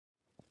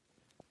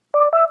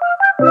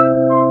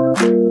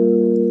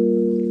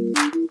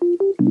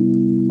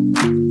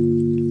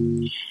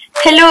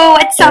Hello,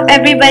 what's up,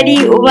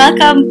 everybody?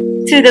 Welcome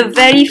to the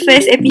very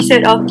first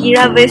episode of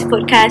Diraverse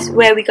podcast,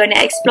 where we're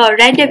gonna explore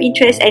random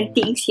interests and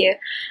things here.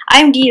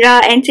 I'm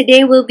Dira, and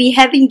today we'll be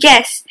having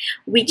guests,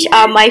 which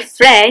are my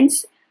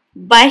friends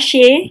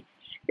Bashir,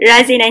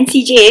 Razin, and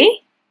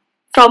CJ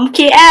from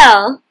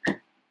KL.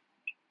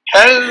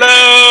 Hello,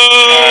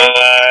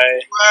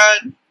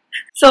 everyone.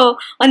 So,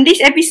 on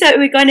this episode,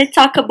 we're gonna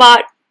talk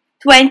about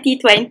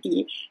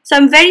 2020. So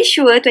I'm very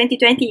sure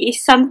 2020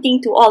 is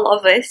something to all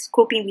of us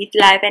coping with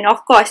life, and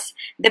of course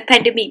the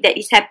pandemic that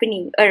is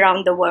happening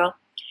around the world.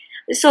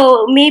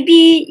 So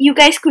maybe you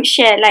guys could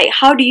share, like,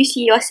 how do you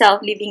see yourself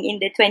living in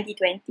the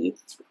 2020?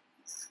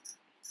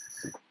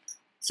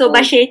 So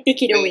Bashir,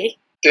 take it away.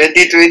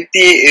 2020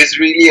 is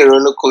really a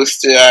roller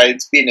coaster.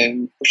 It's been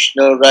an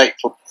emotional ride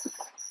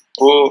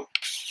for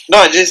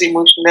not just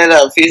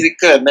emotional,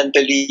 physical,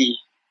 mentally.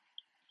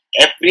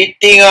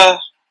 Everything.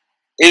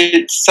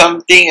 It's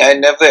something I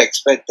never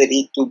expected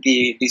it to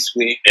be this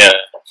way. Yeah.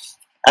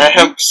 I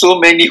have so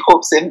many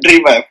hopes and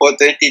dreams for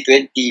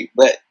 2020,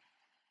 but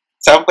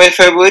sampai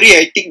February,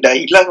 I think dah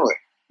hilang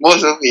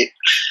most of it.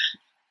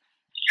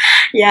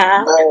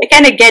 Yeah, I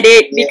kind of get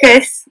it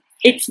because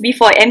it's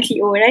before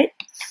MCO, right?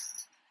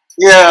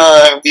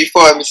 Yeah,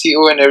 before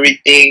MCO and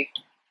everything,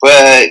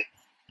 but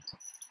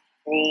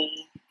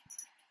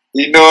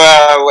you know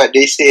what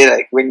they say,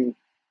 like when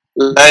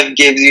life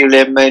gives you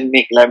lemon,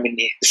 make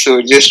lemonade. So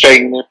just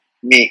trying to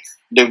make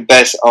the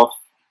best of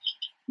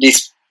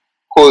this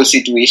whole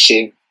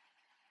situation.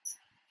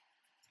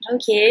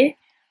 Okay.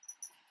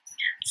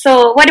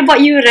 So what about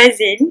you,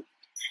 Razin?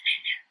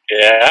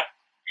 Yeah.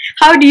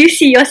 How do you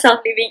see yourself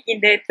living in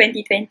the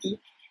 2020?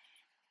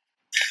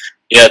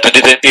 Yeah,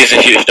 2020 is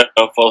a huge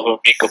downfall for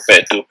me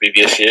compared to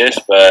previous years,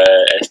 but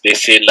as they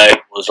say, life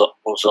moves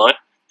on.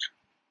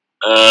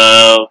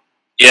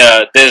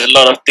 Yeah, there's a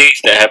lot of things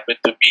that happened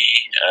to me.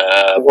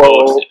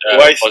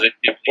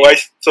 Positively. Why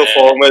so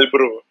formal,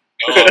 bro?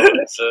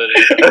 Oh,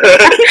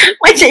 sorry.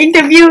 What's your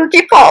interview,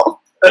 K-pop?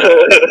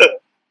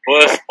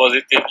 Both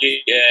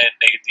positively and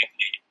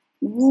negatively.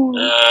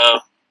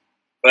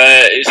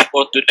 But it's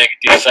more to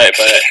negative side,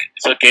 but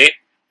it's okay.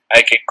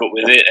 I can cope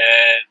with it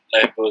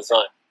and life goes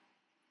on.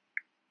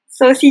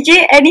 So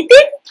CJ,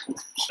 anything?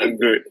 I'm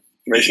good.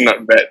 But it's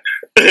not bad.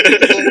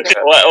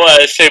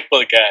 What a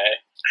simple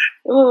guy.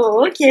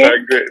 Oh, okay. It's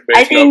not good, but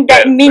I it's think not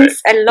that bad,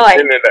 means a lot, but,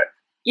 you know, that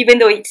even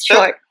though it's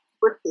short.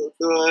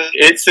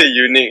 it's a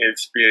unique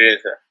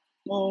experience.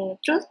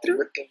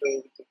 True.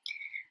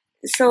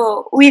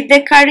 So, with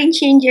the current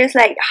changes,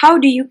 like, how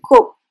do you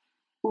cope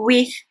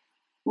with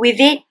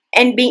it?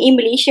 And being in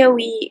Malaysia,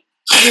 you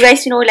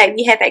guys know, like,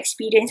 we have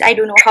experienced, I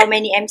don't know how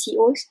many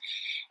MCOs,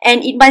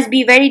 and it must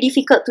be very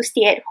difficult to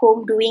stay at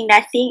home doing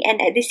nothing,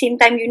 and at the same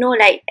time, you know,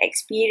 like,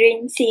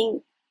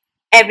 experiencing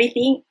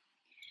everything.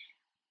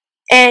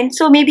 And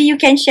so maybe you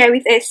can share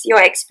with us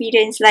your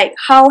experience, like,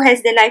 how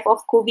has the life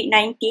of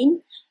COVID-19,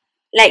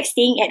 like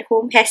staying at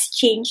home, has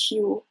changed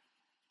you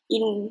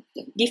in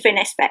different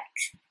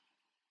aspects?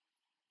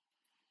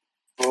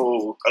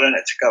 Oh, kalau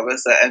nak cakap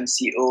pasal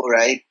MCO,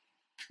 right?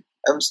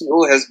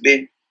 MCO has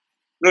been,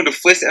 the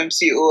first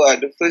MCO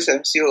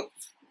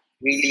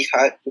really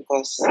hard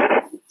because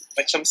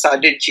macam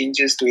sudden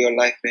changes to your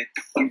life, man.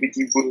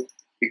 Tiba-tiba,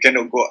 you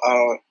cannot go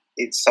out.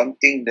 It's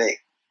something that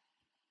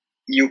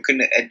you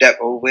can adapt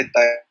over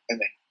time,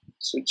 man.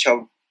 So it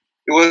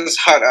was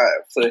hard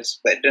at first,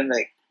 but then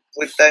like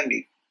over time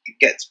it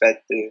gets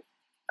better.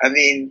 I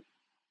mean,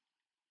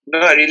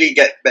 not really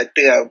get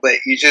better,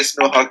 but you just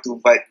know how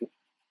to vibe.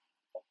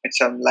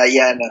 Macam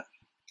layan lah.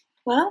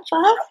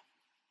 Faham?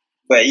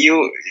 But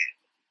you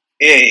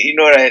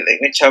know, right?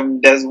 Like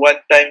macam there's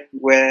one time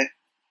where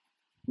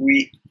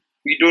we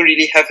don't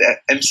really have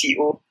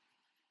MCO,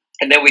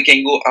 and then we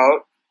can go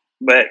out,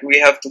 but we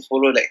have to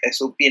follow like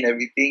SOP and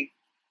everything.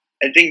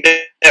 I think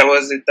that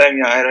was the time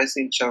yang I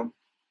rasa macam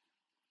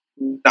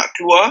nak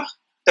keluar,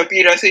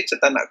 tapi rasa macam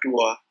tak nak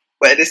keluar.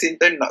 But at the same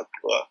time nak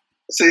keluar.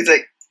 So it's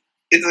like,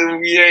 it's a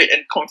weird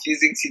and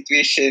confusing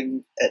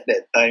situation at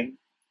that time.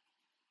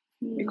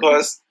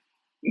 Because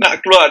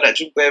nak keluar, nak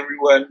jumpa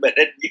everyone, but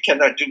then you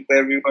cannot jumpa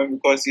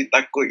everyone because you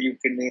takut you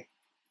kena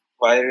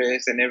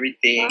virus and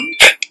everything.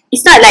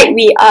 It's not like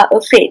we are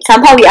afraid.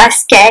 Somehow we are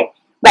scared,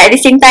 but at the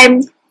same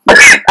time,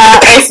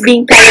 us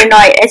being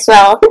paranoid as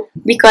well,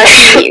 because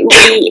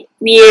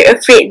we're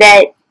afraid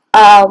that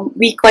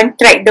we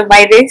contract the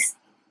virus,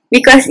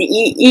 because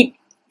it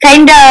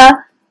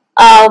kinda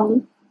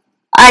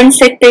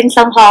uncertain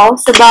somehow,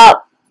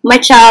 sebab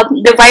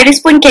macam the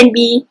virus pun can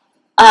be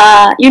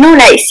you know,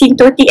 like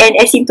symptomatic and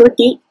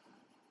asymptomatic.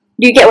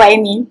 Do you get what I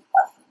mean?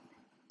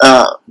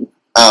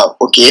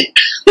 Okay.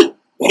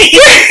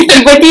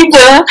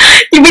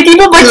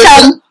 Tiba-tiba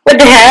macam what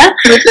the hell?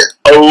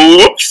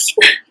 Oops.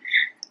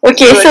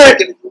 Okay, so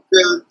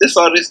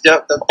thesaurus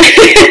jap tapi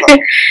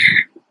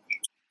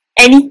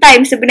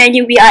anytime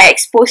sebenarnya we are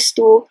exposed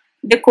to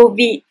the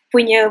COVID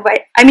punya,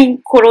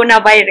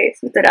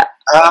 coronavirus, betul tak?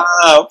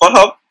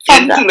 Faham.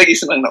 Faham Itu tak? lagi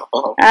senang nak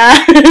faham.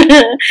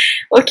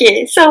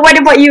 Okay, so what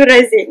about you,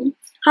 Razin?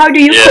 how do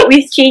you Yeah. cope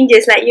with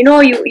changes? Like, you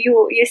know,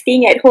 you're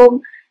staying at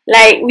home.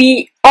 Like,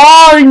 we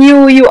all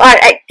knew you are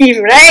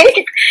active, right?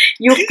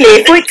 You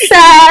play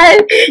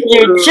futsal,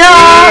 you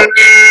jog,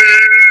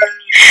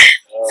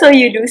 so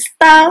you do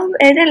stuff.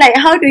 And then, like,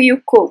 how do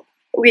you cope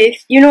with,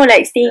 you know,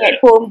 like, staying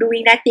at home,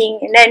 doing nothing,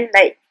 and then,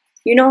 like,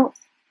 you know,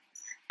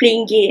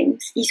 playing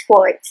games,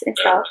 esports and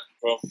stuff?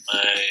 From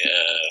my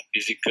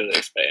physical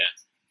aspect.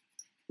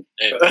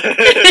 And from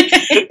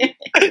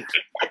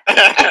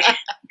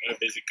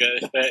physical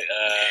aspect,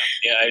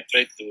 I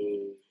try to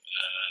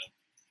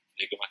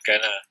jaga makan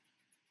lah.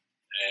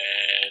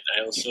 And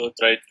I also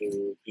try to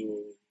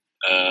do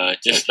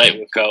just light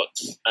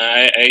workouts.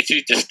 I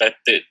actually just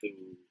started to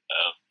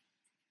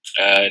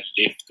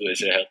live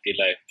towards a healthy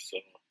life. So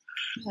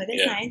Oh, that's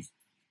Yeah. nice.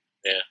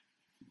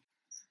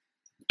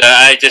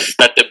 I just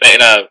started back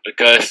lah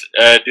because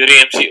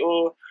during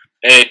MCO,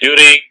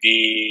 during the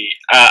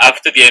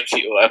after the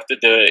MCO, after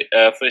the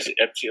first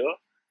MCO,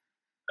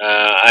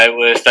 I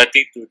was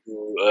starting to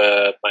do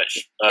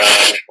much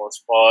more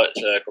sports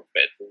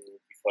compared to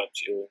before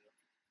MCO.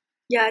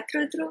 Yeah,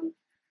 true.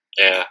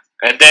 Yeah,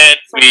 and then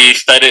we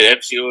started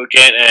MCO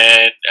again,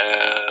 and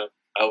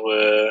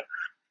our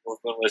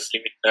movement was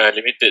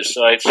limited,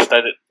 so I just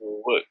started to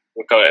work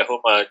out at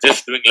home,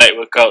 just doing light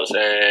workouts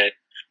and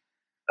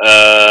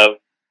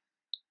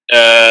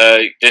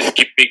just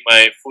keeping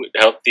my food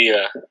healthy.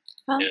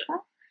 Huh? Yeah.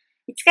 Huh?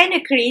 It's kind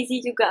of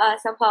crazy juga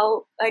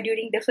somehow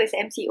during the first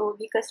MCO,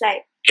 because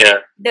like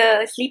Yeah,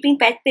 the sleeping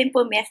pattern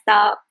pun messed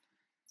up.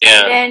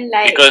 yeah. Then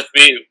like Because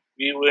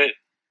we were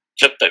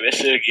macam tak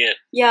biasa lagi kan.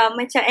 yeah,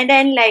 macam, and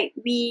then like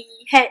we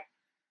had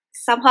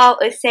somehow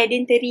a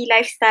sedentary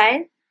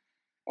lifestyle,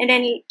 and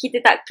then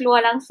kita tak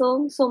keluar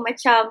langsung. So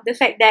macam the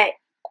fact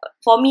that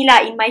for me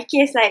lah, in my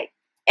case, like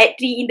at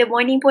 3 in the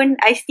morning pun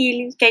I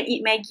still can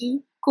eat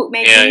Maggie, cook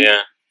Maggie.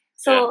 Yeah.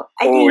 So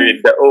I Oh,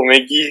 think the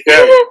Maggie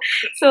kan.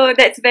 so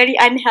that's very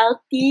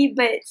unhealthy,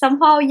 but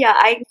somehow yeah,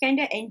 I kind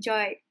of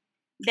enjoyed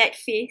that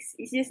phase.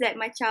 It's just that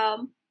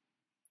macam,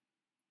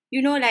 you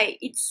know, like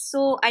it's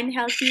so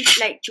unhealthy,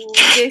 like to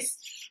just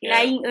Yeah.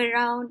 lying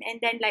around and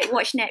then like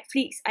watch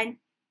Netflix, and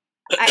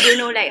I don't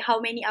know like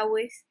how many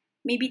hours,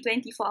 maybe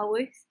 24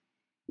 hours.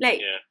 Like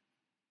Yeah.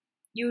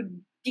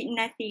 you did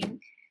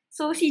nothing.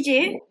 So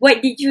CJ,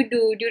 what did you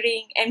do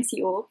during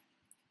MCO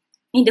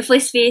in the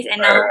first phase and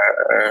now?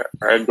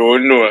 I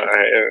don't know.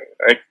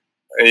 I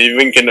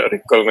even cannot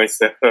recall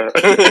myself.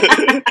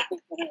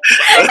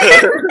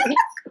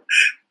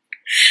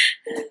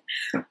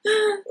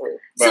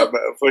 So-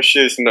 but for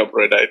sure it's not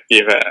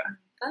productive.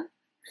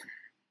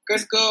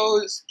 Because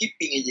kau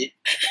skipping aja.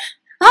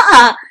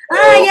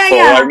 Yeah.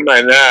 For 1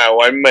 month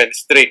 1 month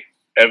straight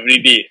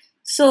every day.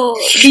 So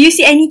do you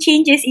see any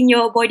changes in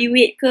your body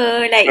weight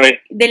ke, like Right.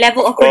 the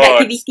level of Of course.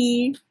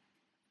 productivity?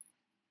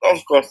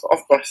 Of course.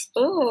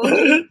 Oh,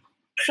 okay.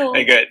 So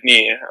I got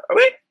ni.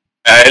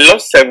 I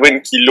lost 7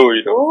 kilo,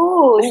 you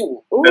know.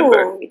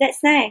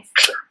 that's nice.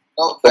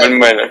 Not 1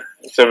 month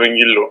 7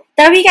 kilo.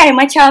 Tapi kan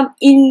macam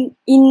in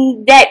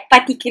that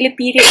particular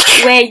period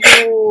where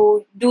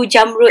you do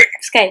jump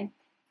ropes kan,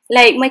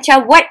 like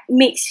macam what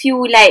makes you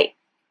like,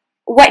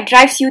 what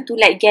drives you to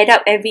like get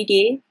up every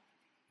day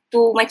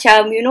to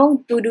macam, you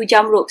know, to do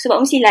jump rope? Sebab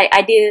mesti like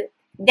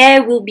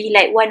there will be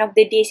like one of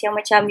the days yang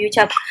macam you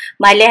macam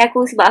malas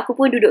aku, sebab aku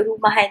pun duduk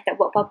rumah kan, tak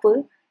buat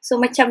apa-apa. So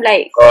macam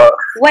like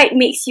what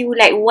makes you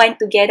like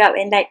want to get up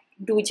and like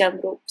do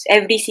jump ropes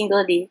every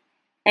single day?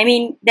 I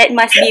mean, that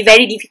must be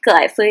very difficult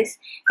at first.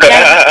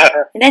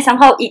 And then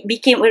somehow it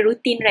became a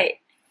routine, right?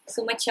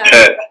 So macam,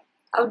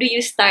 how do you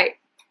start?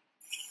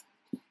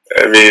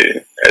 I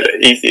mean,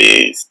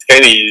 it's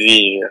kind of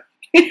easy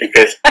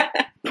because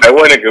I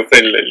want a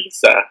girlfriend like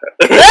Lisa.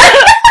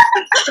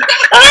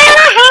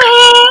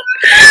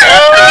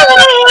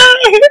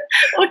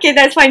 Okay,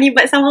 that's funny,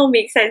 but somehow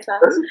makes sense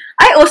lah.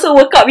 I also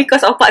work out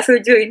because of Pak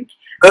Sojun,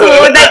 so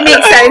that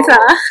makes sense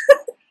lah.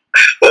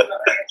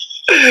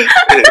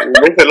 It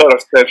makes a lot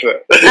of sense.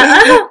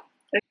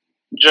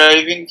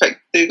 Driving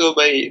factor kau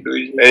baik tu.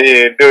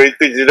 Itu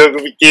je dah aku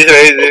fikir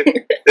saya.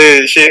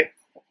 Syekh.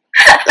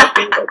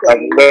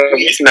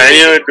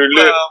 Sebenarnya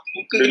dulu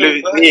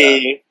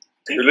ni.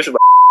 Dulu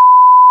sebab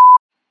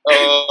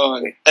Oh,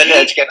 tak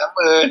nak cakap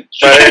nama.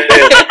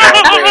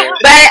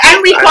 But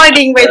I'm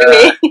recording, by the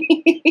way.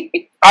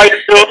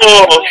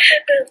 Aduh.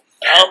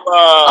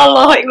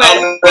 Allah Akbar.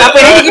 Apa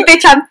nanti kita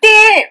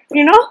cantik,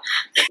 you know.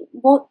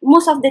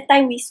 Most of the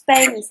time we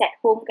spend is at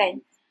home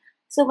kan.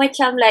 So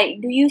macam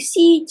like, do you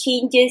see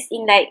changes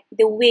in like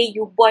the way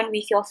you bond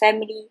with your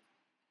family?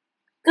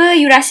 Ke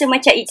you rasa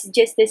macam it's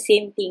just the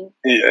same thing?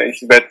 Yeah,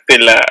 it's better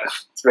lah.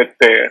 It's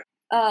better.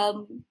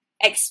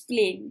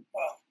 Explain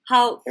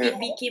how it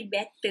became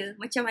better.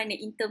 Macam mana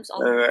in terms of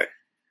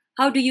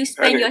how do you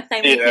spend Okay, your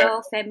time with yeah.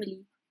 your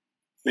family?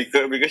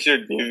 Because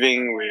you're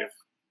living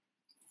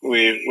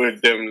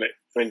with them like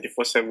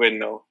 24/7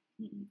 now.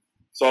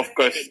 So of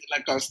course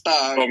Like kau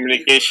star.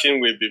 communication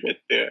will be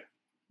better.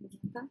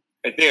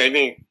 I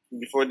think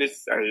before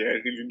this I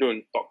really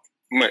don't talk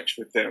much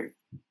with them,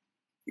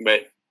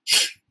 but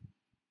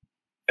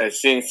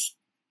since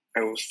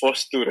I was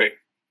forced to, right?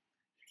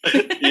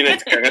 You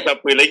nak cakap dengan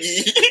siapa lagi?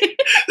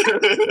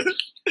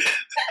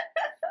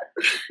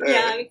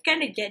 Yeah, we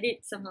kind of get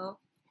it somehow.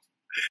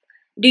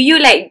 Do you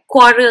like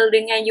quarrel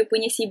dengan you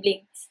punya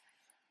siblings?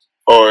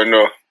 Oh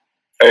no,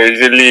 I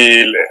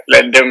usually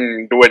let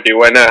them do what they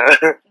want lah.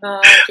 Oh,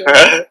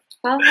 okay.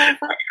 Faham.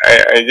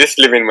 I just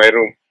live in my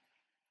room.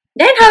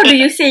 Then how do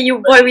you say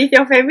you bond with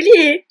your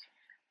family?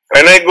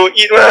 When I go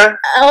eat lah.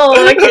 Oh,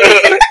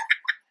 okay.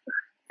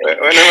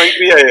 When I'm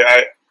hungry,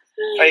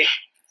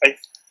 I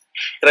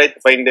try to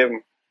find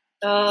them.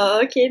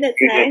 Oh, okay, that's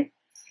nice.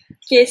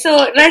 Okay,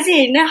 so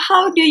Razin,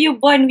 how do you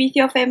bond with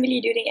your family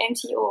during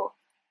MCO?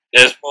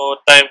 There's more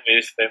time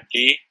with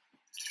family.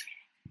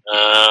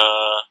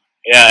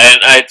 Yeah, and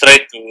I try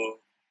to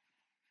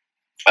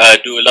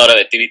do a lot of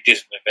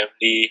activities with my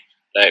family,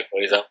 like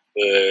for example,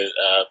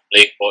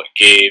 playing board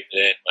games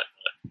and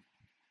whatnot.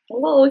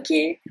 Oh,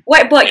 okay.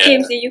 What board Yeah.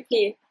 games do you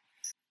play?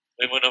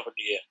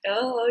 Monopoly, yeah.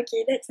 Oh,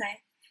 okay, that's nice.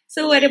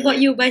 So what about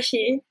you,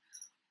 Bashir?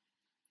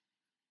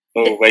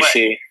 Oh, I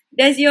see.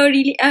 Does your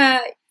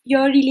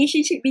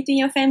relationship between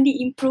your family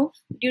improve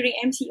during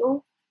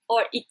MCO,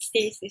 or it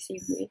stays the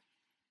same way?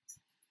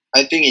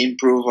 I think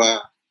improve.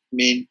 I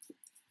mean,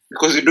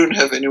 because you don't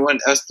have anyone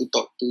else to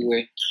talk to.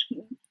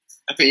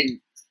 I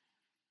mean,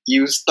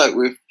 you stuck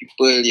with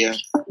people, yeah,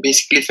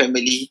 basically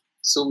family.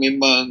 So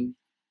memang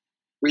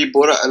we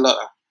borak a lot.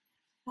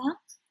 Huh?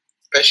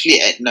 Especially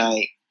at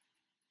night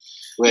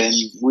when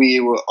we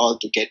were all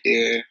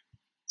together.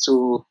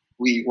 So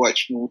we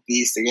watch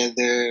movies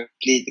together,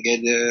 play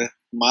together,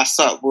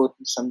 masak pun.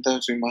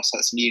 Sometimes we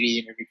masak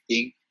sendiri and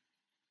everything.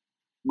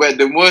 But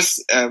the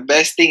most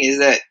best thing is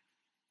that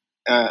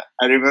I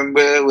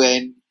remember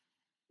when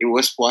it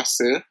was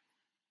puasa,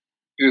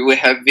 we were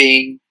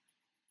having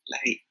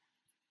like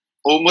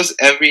almost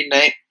every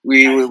night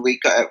we will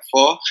wake up at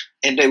 4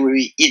 and then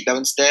we eat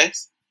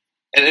downstairs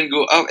and then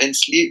go out and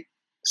sleep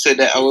so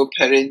that our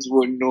parents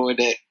won't know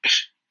that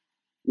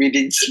we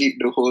didn't sleep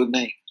the whole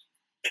night.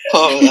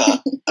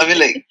 I mean,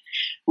 like,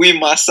 we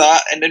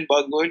masak and then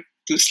bangun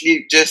to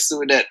sleep just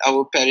so that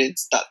our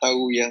parents tak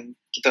tahu yang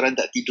kita orang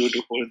tak tidur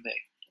the whole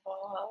night.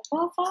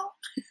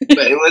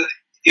 But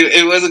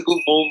it was a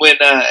good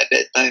moment at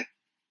that time.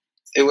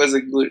 It was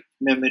a good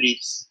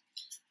memories.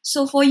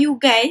 So for you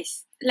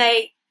guys,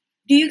 like,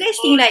 do you guys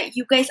think like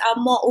you guys are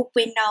more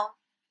open now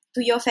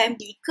to your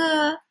family?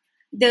 Ke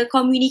the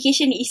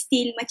communication is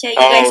still macam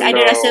you guys ada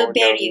rasa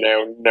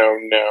barrier? No.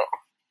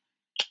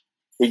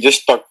 We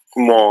just talk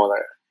more,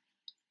 like.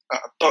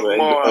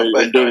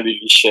 But don't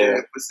really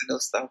share. Personal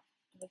stuff.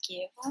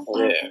 Okay.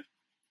 Yeah.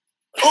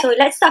 So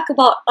let's talk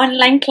about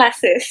online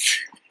classes.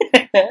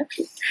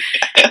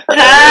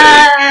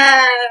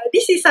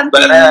 This is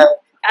something.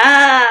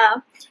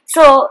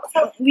 So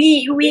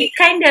we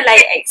kind of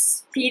like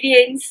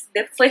experienced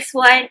the first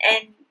one,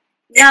 and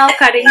now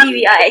currently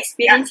we are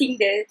experiencing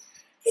the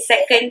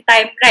second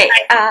time, right?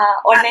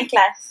 Online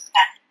class.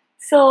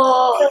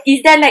 So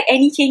is there like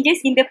any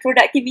changes in the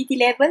productivity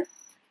level?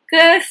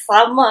 Ke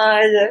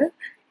sama je?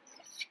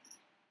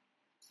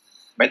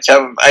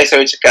 Macam I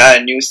selalu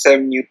cakap new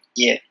sem new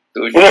me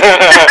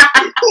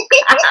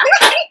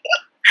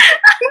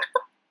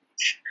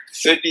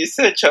So this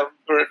macam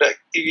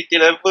productivity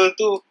level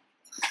tu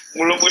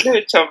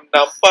mula-mula macam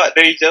nampak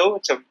dari jauh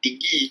macam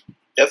tinggi,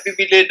 tapi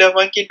bila dah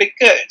makin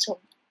dekat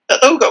macam tak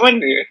tahu kat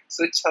mana.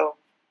 So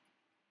macam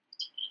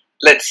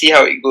let's see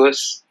how it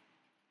goes.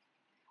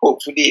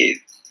 Hopefully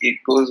it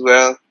goes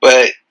well,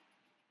 but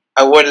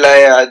I won't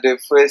lie, the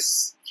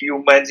first few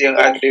months yang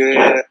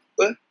ada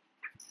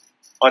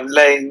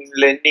online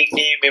learning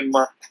ni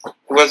memang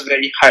it was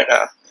very hard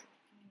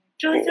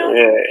True.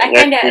 Yeah, I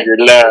kinda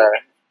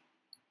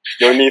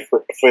the only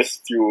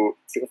first few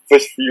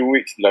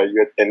weeks lah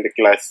you attend the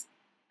class.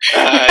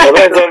 The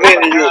rest of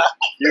it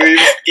you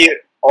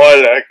skip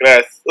all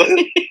class.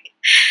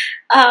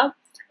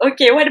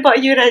 Okay, what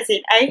about you,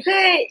 Razin? I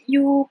heard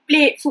you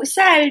played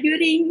futsal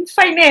during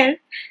final.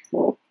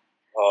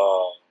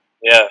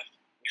 Yeah.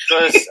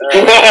 Because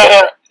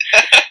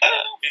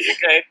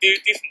physical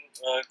activities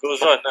goes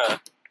on lah.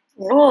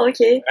 Oh,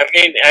 okay.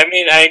 I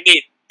mean I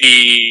need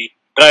the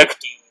drive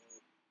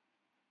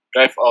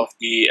of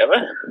the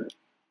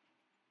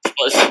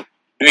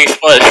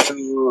sports to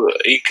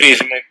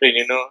increase my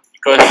brain,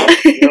 because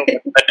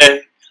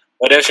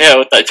badan sihat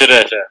otak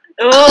cerdas lah.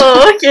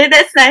 Oh, okay,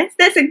 that's nice.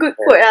 That's a good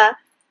quote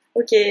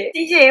Okay,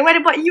 CJ, what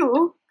about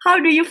you? How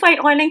do you find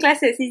online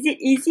classes? Is it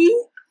easy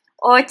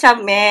or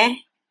macam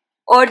meh?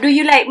 Or do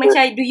you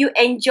do you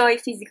enjoy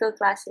physical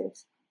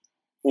classes?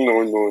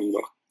 No.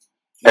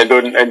 I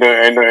don't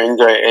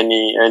enjoy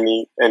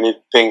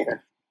anything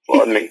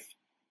for online.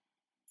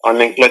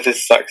 Online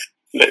classes sucks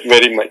like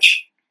very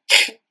much.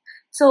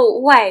 So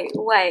why?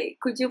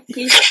 Could you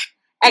please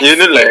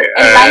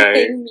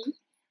enlighten me?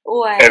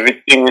 Why?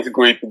 Everything is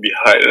going to be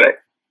hard, right?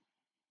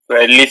 So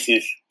at least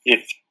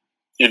if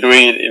you're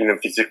doing it in a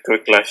physical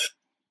class,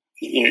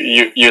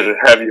 you'll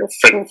have your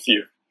friend with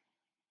you.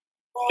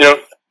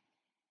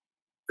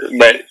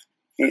 But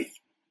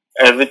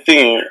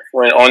everything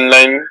when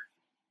online,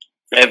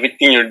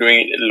 Everything you're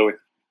doing it alone.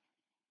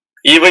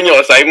 Even your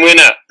assignment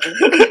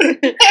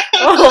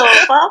Oh,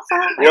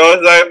 faham.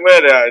 Your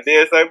assignment the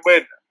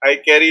assignment,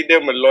 I carry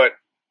them a lot.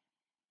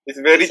 It's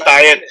very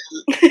tired.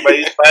 But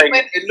it's fine.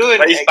 Alone,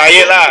 But it's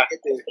tired lah.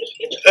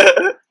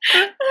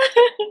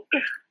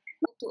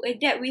 To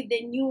adapt with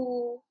the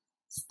new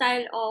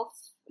style of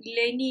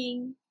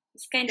learning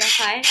is kind of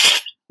hard.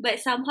 But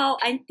somehow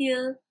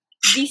until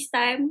this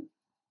time,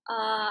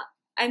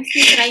 I'm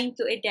still trying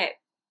to adapt.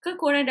 Ke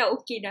korang dah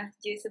okay dah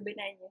je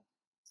sebenarnya?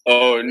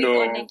 Oh With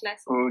no. online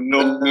classes. Oh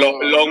no.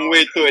 Long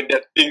way to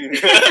adapting.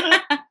 It's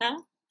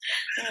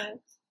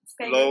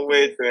kind Long of-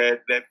 way to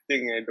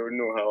adapting. I don't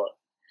know how.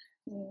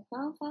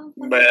 Faham.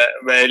 But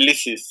at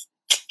least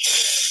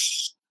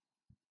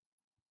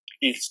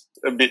it's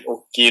a bit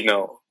okay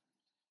now.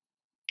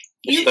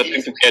 It's starting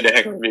to get the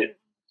hang of it.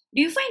 Do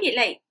you find it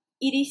like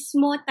it is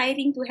more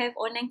tiring to have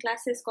online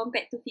classes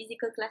compared to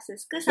physical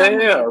classes? Ke Yeah,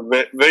 sama? yeah,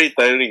 very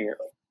tiring.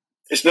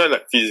 It's not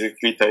like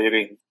physically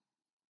tiring,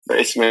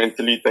 but it's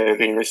mentally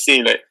tiring. Let's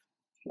say like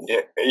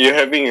you're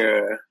having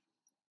a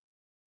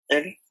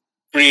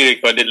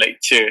pre-recorded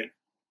lecture.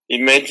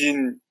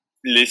 Imagine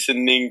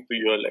listening to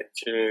your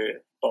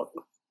lecture talk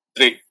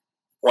straight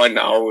 1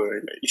 hour.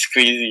 Like, it's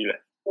crazy,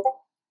 like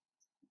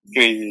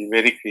crazy,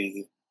 very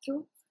crazy.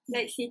 True.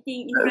 Like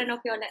sitting in front of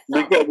your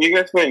laptop.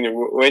 Because when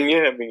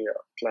you're having your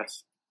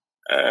class,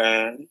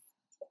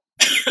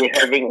 we're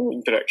having an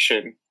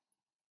interaction.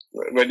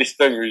 But this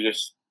time you're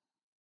just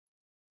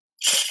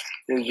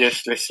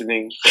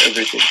listening to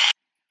everything.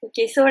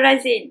 Okay, so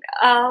Razin,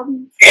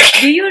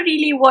 do you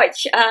really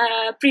watch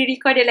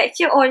pre-recorded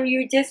lecture or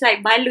you just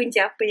like balun je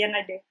apa yang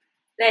ada?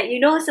 Like, you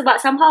know, sebab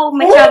somehow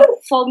macam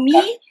for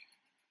me,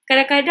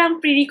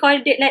 kadang-kadang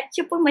pre-recorded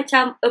lecture pun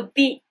macam a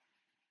bit,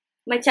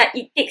 macam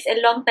it takes a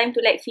long time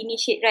to like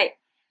finish it, right?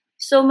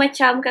 So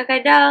macam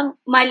kadang-kadang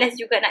malas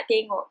juga nak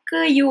tengok.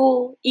 Ke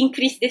you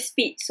increase the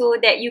speed so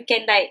that you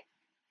can like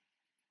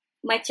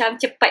macam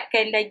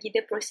cepatkan lagi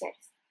the process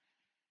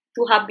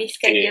to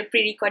habiskan the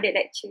pre-recorded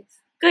lectures.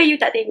 Ke you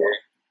tak tengok?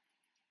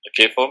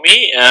 Okay, for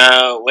me,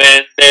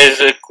 when there's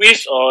a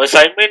quiz or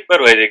assignment,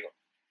 baru I tengok.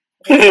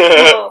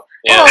 Oh.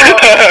 Yeah.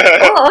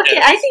 Oh, okay.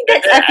 I think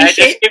that's I just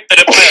efficient. skip to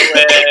the part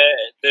where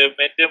the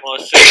madam or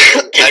sir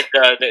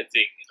ajar that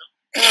thing, you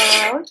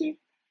know?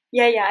 Okay.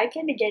 Yeah, I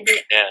kind of get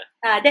it. Yeah.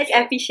 That's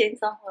efficient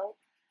somehow.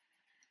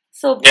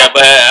 So, Yeah,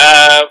 but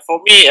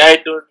for me, I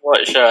don't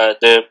watch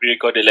the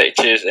pre-recorded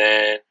lectures,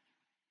 and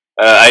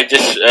I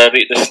just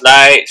read the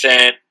slides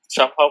and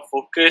somehow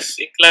focus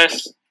in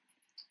class,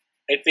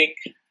 I think.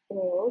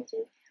 oh,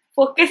 okay.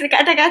 Fokus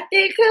dekat atas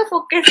katil ke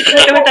fokus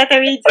betul-betul atas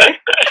meja?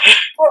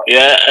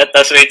 Ya,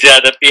 atas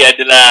meja tapi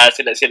adalah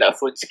silap-silap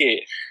phone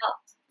sikit.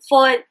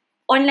 For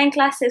online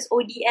classes,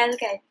 ODL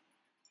kan,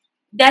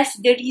 does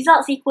the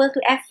results equal to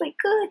effort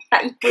ke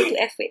tak equal to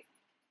effort?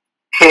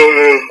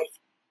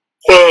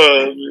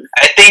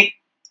 I think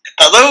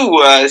tak tahu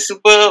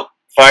super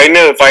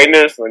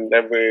Finals pun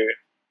never.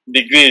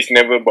 Degree is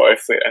never about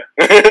effort.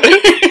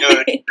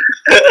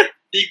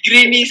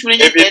 degree ni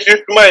sebenarnya If you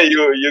smart,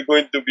 you're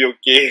going to be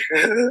okay.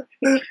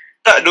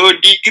 tak do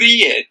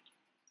degree kan.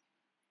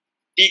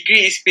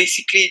 Degree is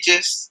basically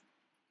just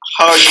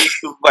how you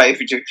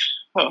survive je.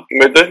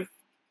 Betul?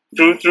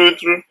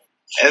 True.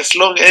 As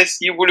long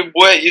as you boleh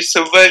buat, you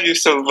survive.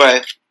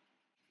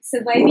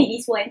 Surviving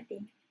is one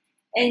thing.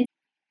 And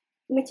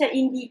macam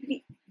in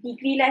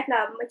degree life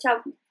lah,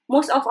 macam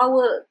most of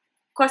our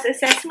course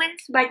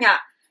assessments banyak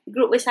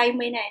group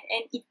assignment kan,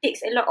 and it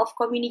takes a lot of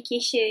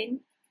communication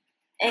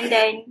and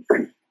then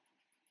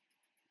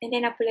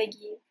apa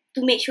lagi to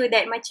make sure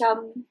that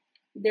macam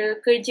the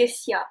kerja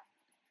siap.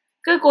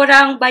 Ke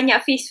korang banyak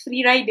face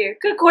free rider?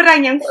 Ke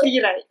korang yang free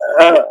ride?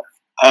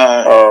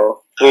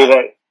 True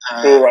right.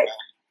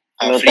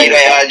 Free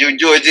ride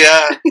jujur je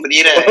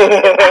free ride.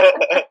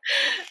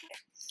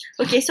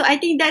 Okay, so I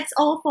think that's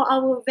all for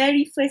our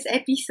very first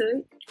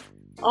episode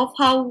of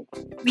how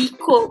we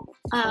cope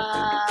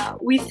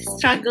with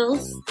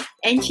struggles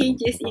and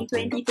changes in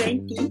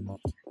 2020.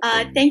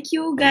 Thank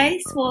you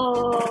guys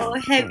for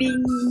having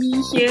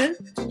me here,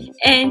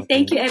 and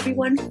thank you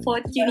everyone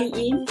for tuning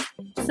in.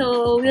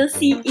 So we'll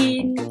see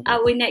in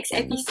our next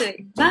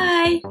episode.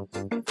 Bye.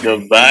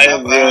 Goodbye,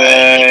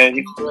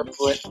 everyone.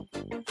 Bye.